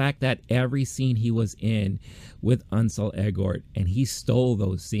 The fact that every scene he was in with Ansel Elgort, and he stole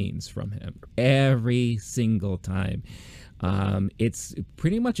those scenes from him every single time. It's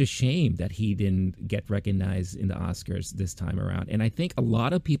pretty much a shame that he didn't get recognized in the Oscars this time around. And I think a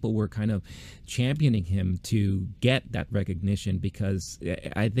lot of people were kind of championing him to get that recognition, because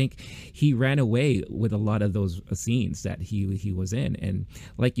I think he ran away with a lot of those scenes that he was in. And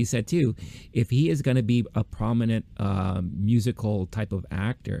like you said, too, if he is going to be a prominent musical type of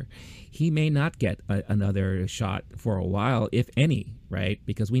actor, he may not get another shot for a while, if any, right?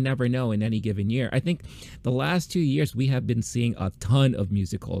 Because we never know in any given year. I think the last 2 years we have been seeing a ton of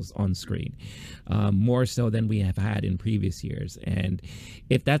musicals on screen, more so than we have had in previous years. And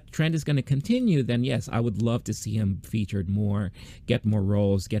if that trend is going to continue, then yes, I would love to see him featured more, get more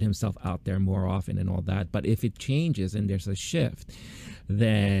roles, get himself out there more often and all that. But if it changes and there's a shift,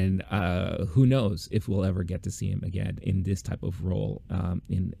 then who knows if we'll ever get to see him again in this type of role,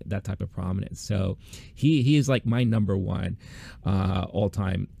 in that type of prominence. So he is like my number one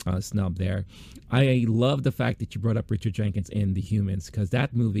all-time snub there. I love the fact that you brought up Richard Jenkins in The Humans, because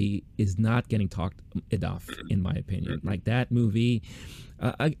that movie is not getting talked enough, in my opinion. Like that movie,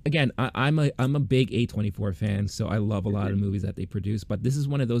 again, I'm a big A24 fan, so I love a lot of movies that they produce, but this is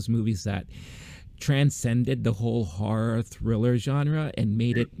one of those movies that transcended the whole horror thriller genre and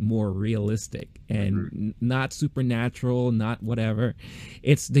made it more realistic and not supernatural, not whatever.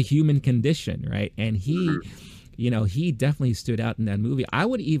 It's the human condition, right? And he definitely stood out in that movie. I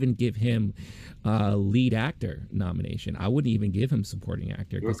would even give him a lead actor nomination. I wouldn't even give him supporting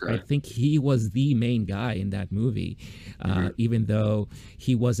actor, because I think he was the main guy in that movie, even though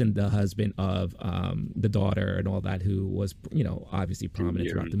he wasn't the husband of the daughter and all that, who was, obviously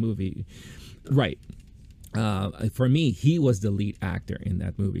prominent throughout the movie. Right. For me, he was the lead actor in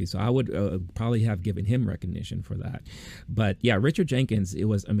that movie, so I would probably have given him recognition for that. But yeah, Richard Jenkins, it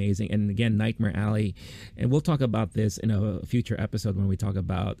was amazing. And again, Nightmare Alley, and we'll talk about this in a future episode when we talk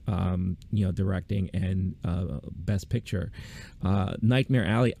about directing and Best Picture. Nightmare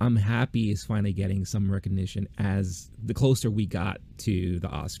Alley, I'm happy is finally getting some recognition as the closer we got to the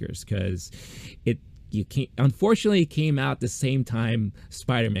Oscars, because it unfortunately came out the same time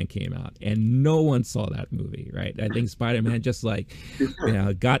Spider-Man came out, and no one saw that movie, right? I think Spider-Man just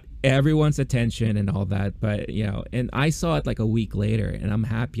got everyone's attention and all that, but and I saw it like a week later, and I'm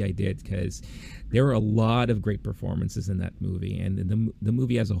happy I did, because there were a lot of great performances in that movie, and the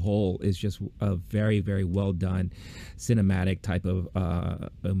movie as a whole is just a very, very well done cinematic type of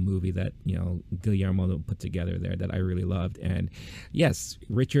a movie that Guillermo put together there that I really loved. And yes,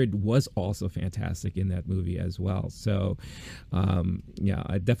 Richard was also fantastic in that movie as well. So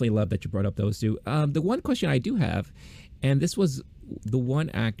I definitely love that you brought up those two. The one question I do have, and this was the one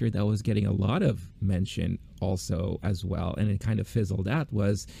actor that was getting a lot of mention also as well, and it kind of fizzled out,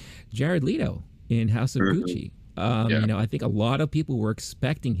 was Jared Leto in House of Gucci. I think a lot of people were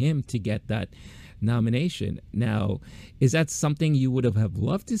expecting him to get that nomination. Now, is that something you would have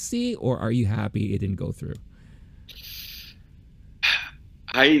loved to see, or are you happy it didn't go through?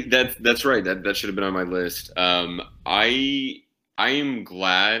 That's right. That should have been on my list. I am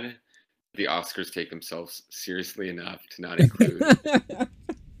glad the Oscars take themselves seriously enough to not include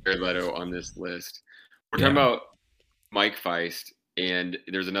Jared Leto on this list. We're talking about Mike Feist, and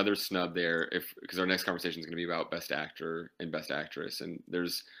there's another snub there, because our next conversation is going to be about Best Actor and Best Actress, and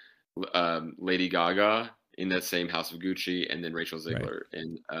there's Lady Gaga in that same House of Gucci, and then Rachel Zegler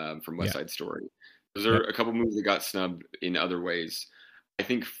from West Side Story. Those are a couple movies that got snubbed in other ways. I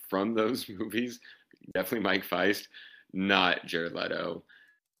think from those movies, definitely Mike Feist, not Jared Leto.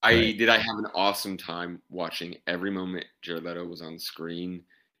 Did I have an awesome time watching every moment Jared Leto was on screen?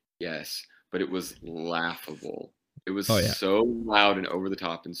 Yes, but it was laughable. It was so loud and over the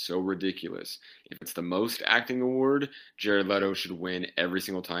top and so ridiculous. If it's the most acting award, Jared Leto should win every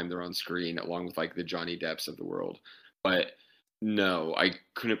single time they're on screen, along with like the Johnny Depps of the world. But no, I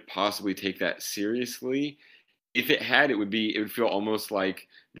couldn't possibly take that seriously. If it had, it would feel almost like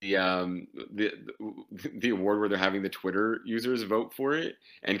the award where they're having the Twitter users vote for it,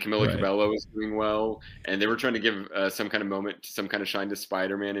 and Camila Cabello is doing well, and they were trying to give some kind of moment, some kind of shine to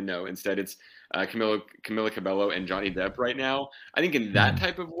Spider-Man, and no, instead it's Camila Cabello and Johnny Depp right now. I think in that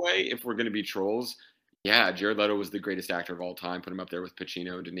type of way, if we're going to be trolls, yeah, Jared Leto was the greatest actor of all time. Put him up there with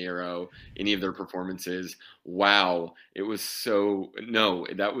Pacino, De Niro, any of their performances. Wow, it was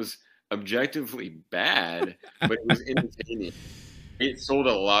that was objectively bad, but it was entertaining. It sold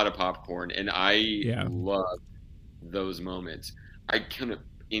a lot of popcorn, and I loved those moments. I couldn't,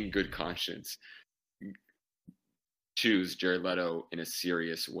 in good conscience, choose Jared Leto in a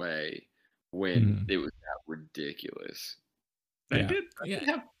serious way when it was that ridiculous. I did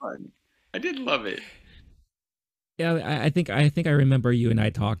have fun. I did love it. Yeah, I think I remember you and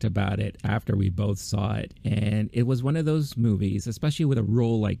I talked about it after we both saw it, and it was one of those movies, especially with a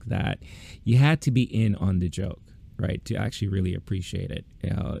role like that, you had to be in on the joke, right, to actually really appreciate it.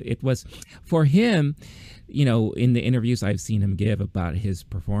 It was for him, in the interviews I've seen him give about his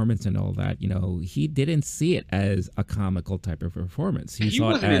performance and all that, he didn't see it as a comical type of performance. He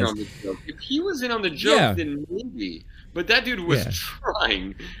saw it as, in on the joke. If he was in on the joke, then maybe. But that dude was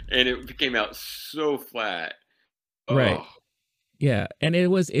trying, and it came out so flat. Right. Oh. Yeah. And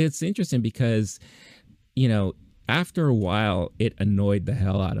it's interesting because, after a while, it annoyed the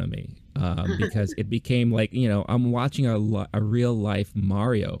hell out of me because it became like, I'm watching a real life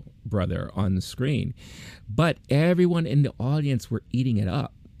Mario brother on the screen, but everyone in the audience were eating it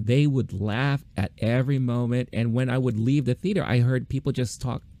up. They would laugh at every moment. And when I would leave the theater, I heard people just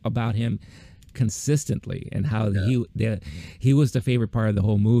talk about him consistently and how he was the favorite part of the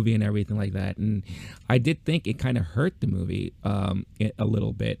whole movie and everything like that. And I did think it kind of hurt the movie a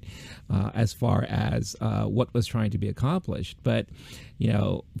little bit as far as what was trying to be accomplished. But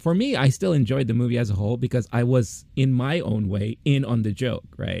for me, I still enjoyed the movie as a whole because I was in my own way in on the joke,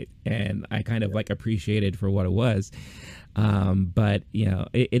 right? And I kind of like appreciated for what it was. But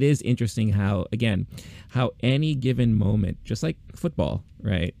it is interesting how any given moment, just like football,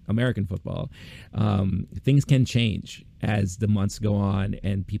 right? American football, things can change as the months go on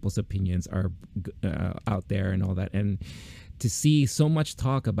and people's opinions are out there and all that. And to see so much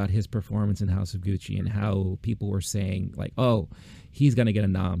talk about his performance in House of Gucci and how people were saying like, oh, he's going to get a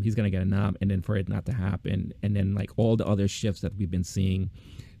nom. And then for it not to happen. And then like all the other shifts that we've been seeing,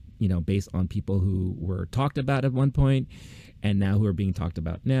 based on people who were talked about at one point and now who are being talked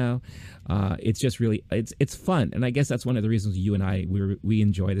about now. It's just really it's fun, and I guess that's one of the reasons you and I we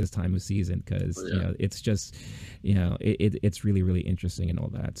enjoy this time of season, because it's just it's really really interesting and all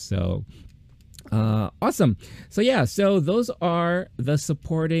that. So awesome. So yeah, so those are the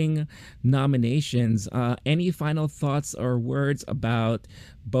supporting nominations. Any final thoughts or words about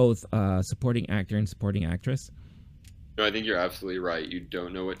both supporting actor and supporting actress? No, I think you're absolutely right. You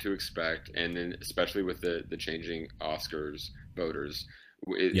don't know what to expect, and then especially with the changing Oscars voters,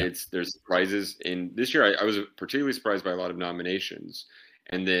 Yeah. there's surprises. In this year, I was particularly surprised by a lot of nominations,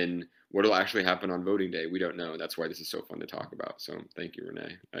 and then what'll actually happen on voting day, we don't know. That's why this is so fun to talk about. So thank you,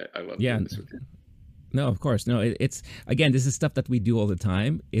 Renee. I love Yeah. doing this with you. No, of course. No, it's again, this is stuff that we do all the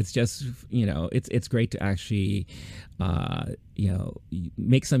time. It's just, it's great to actually,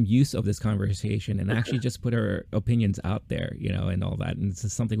 make some use of this conversation and actually just put our opinions out there, and all that. And this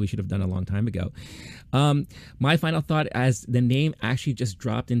is something we should have done a long time ago. My final thought, as the name actually just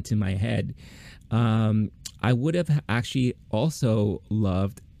dropped into my head, I would have actually also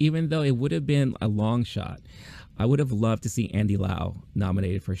loved, even though it would have been a long shot, I would have loved to see Andy Lau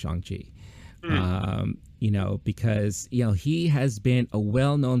nominated for Shang-Chi. Because he has been a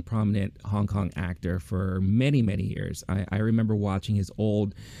well-known, prominent Hong Kong actor for many, many years. I remember watching his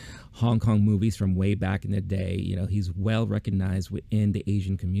old Hong Kong movies from way back in the day. He's well recognized within the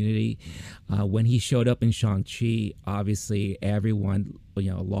Asian community. When he showed up in Shang-Chi, obviously everyone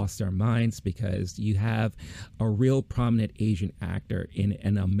lost their minds, because you have a real prominent Asian actor in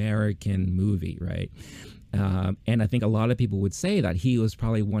an American movie, right? And I think a lot of people would say that he was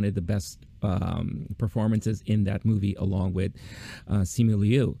probably one of the best performances in that movie, along with Simu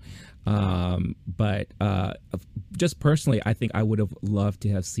Liu. But just personally, I think I would have loved to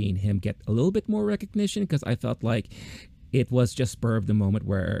have seen him get a little bit more recognition, because I felt like it was just spur of the moment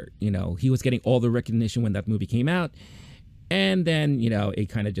where, he was getting all the recognition when that movie came out. And then, it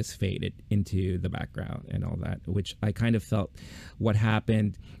kind of just faded into the background and all that, which I kind of felt what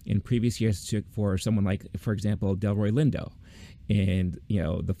happened in previous years for someone like, for example, Delroy Lindo in,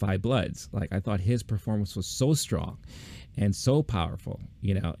 The Five Bloods. Like, I thought his performance was so strong and so powerful,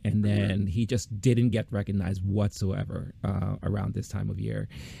 and then he just didn't get recognized whatsoever around this time of year.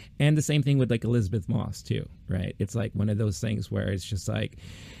 And the same thing with like Elizabeth Moss too, right? It's like one of those things where it's just like,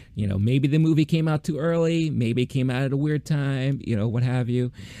 maybe the movie came out too early, maybe it came out at a weird time, what have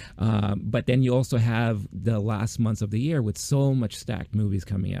you. But then you also have the last months of the year with so much stacked movies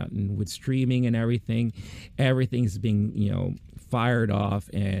coming out, and with streaming and everything's being, fired off,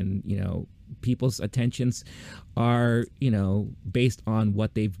 and, people's attentions are, based on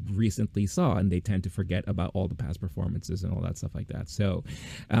what they've recently saw, and they tend to forget about all the past performances and all that stuff like that. So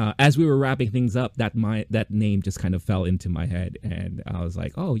as we were wrapping things up, that name just kind of fell into my head, and I was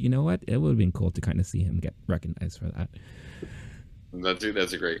like, oh, you know what? It would have been cool to kind of see him get recognized for that.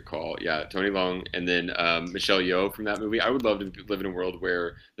 That's a great call. Yeah, Tony Leung, and then Michelle Yeoh from that movie. I would love to live in a world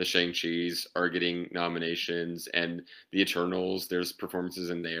where the Shang-Chi's are getting nominations, and the Eternals, there's performances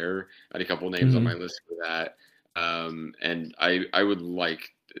in there. I had a couple names on my list for that. And I would like,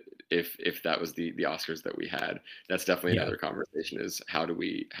 if that was the Oscars that we had. That's definitely another conversation, is how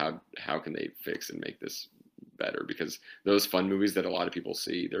can they fix and make this better? Because those fun movies that a lot of people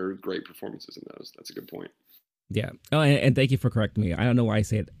see, there are great performances in those. That's a good point. Yeah. Oh, and thank you for correcting me. I don't know why I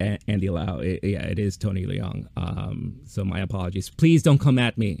say it Andy Lau. It is Tony Leung. So my apologies. Please don't come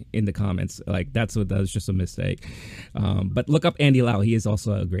at me in the comments. Like that was just a mistake. But look up Andy Lau. He is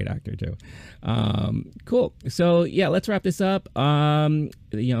also a great actor too. Cool. So yeah, let's wrap this up.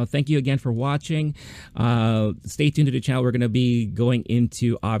 Thank you again for watching. Stay tuned to the channel. We're going to be going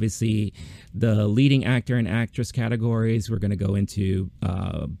into, obviously, the leading actor and actress categories. We're going to go into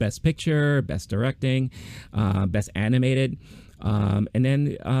Best Picture, Best Directing, Best Animated. And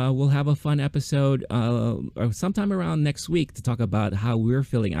then we'll have a fun episode sometime around next week to talk about how we're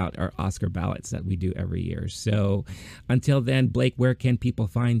filling out our Oscar ballots that we do every year. So until then, Blake, where can people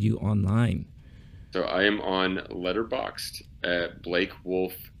find you online? So I am on Letterboxd at Blake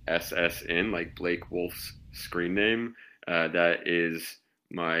Wolf SSN, like Blake Wolf's screen name. That is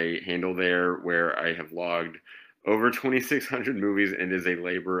my handle there, where I have logged over 2,600 movies and is a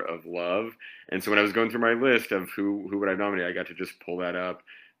labor of love. And so when I was going through my list of who would I nominate, I got to just pull that up,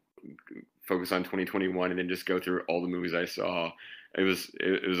 focus on 2021, and then just go through all the movies I saw. It was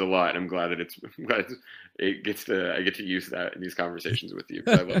a lot, and I'm glad that I get to use that in these conversations with you,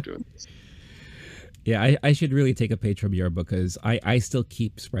 because I love doing this. Yeah, I should really take a page from your book because I still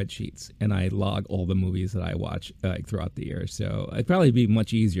keep spreadsheets and I log all the movies that I watch throughout the year. So it'd probably be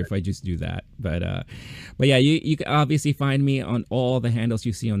much easier if I just do that. But yeah, you can obviously find me on all the handles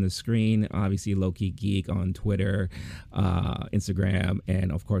you see on the screen. Obviously, Loki Geek on Twitter, Instagram,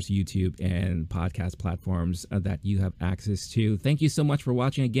 and of course YouTube and podcast platforms that you have access to. Thank you so much for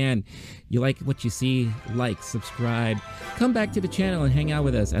watching again. You like what you see? Like, subscribe, come back to the channel and hang out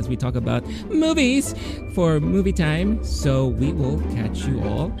with us as we talk about movies for movie time. So we will catch you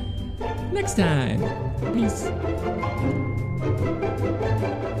all next time. Peace.